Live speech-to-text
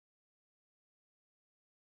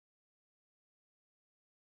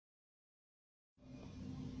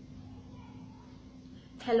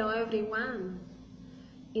Hello everyone!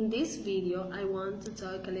 In this video I want to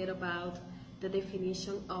talk a little about the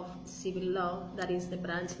definition of civil law, that is the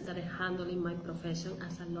branch that I handle in my profession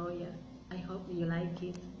as a lawyer. I hope you like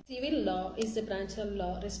it. Civil law is the branch of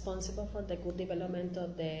law responsible for the good development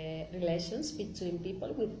of the relations between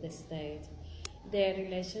people with the state. The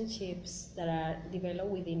relationships that are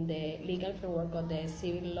developed within the legal framework of the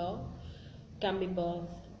civil law can be both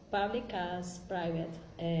public as private.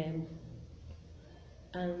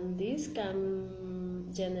 And this can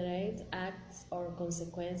generate acts or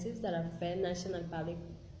consequences that affect national public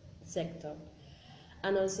sector.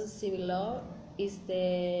 And also civil law is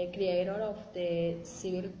the creator of the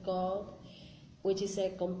civil code, which is a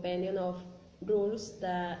compendium of rules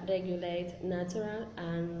that regulate natural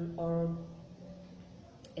and or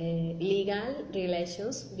legal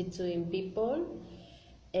relations between people,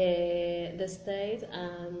 the state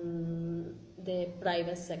and the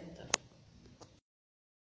private sector.